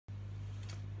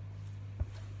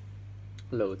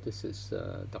Hello, this is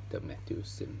Dr. Matthew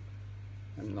Sim.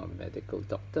 I'm not a medical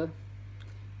doctor,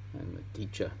 I'm a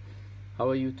teacher. How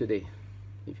are you today?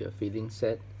 If you're feeling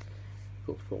sad,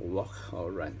 go for a walk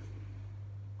or run.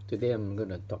 Today I'm going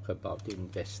to talk about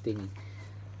investing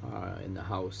in a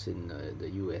house in the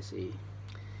USA.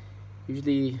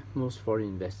 Usually, most foreign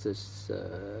investors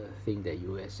think that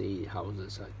USA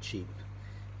houses are cheap.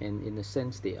 And in a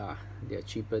sense, they are. They are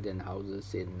cheaper than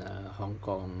houses in Hong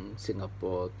Kong,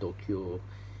 Singapore, Tokyo,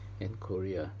 and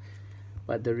Korea.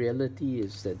 But the reality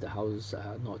is that the houses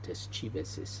are not as cheap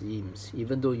as it seems.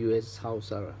 Even though US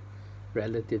houses are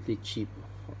relatively cheap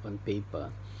on paper,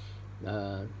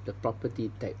 the property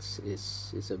tax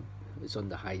is on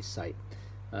the high side.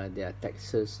 There are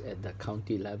taxes at the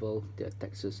county level, there are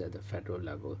taxes at the federal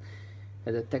level.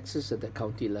 At the taxes at the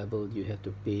county level, you have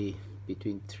to pay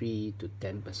between 3 to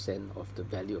 10% of the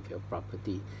value of your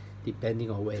property,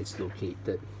 depending on where it's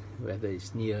located, whether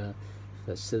it's near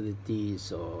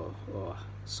facilities or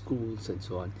schools and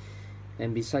so on.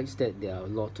 And besides that, there are a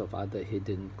lot of other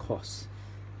hidden costs.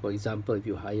 For example, if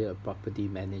you hire a property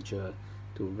manager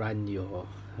to rent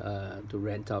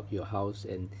out your house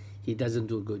and he doesn't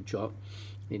do a good job,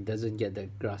 he doesn't get the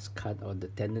grass cut, or the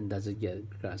tenant doesn't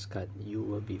get grass cut, you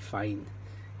will be fined.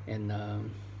 And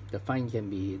the fine can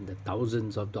be in the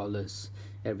thousands of dollars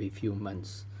every few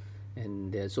months.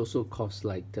 And there's also costs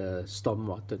like the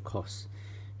stormwater costs.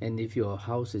 And if your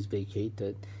house is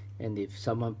vacated, and if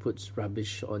someone puts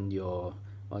rubbish on your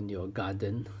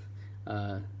garden,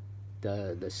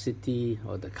 the city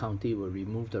or the county will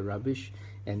remove the rubbish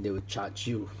and they will charge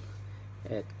you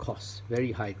at cost,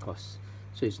 very high cost.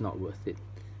 So it's not worth it.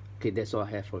 Okay, that's all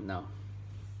I have for now.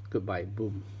 Goodbye.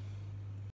 Boom.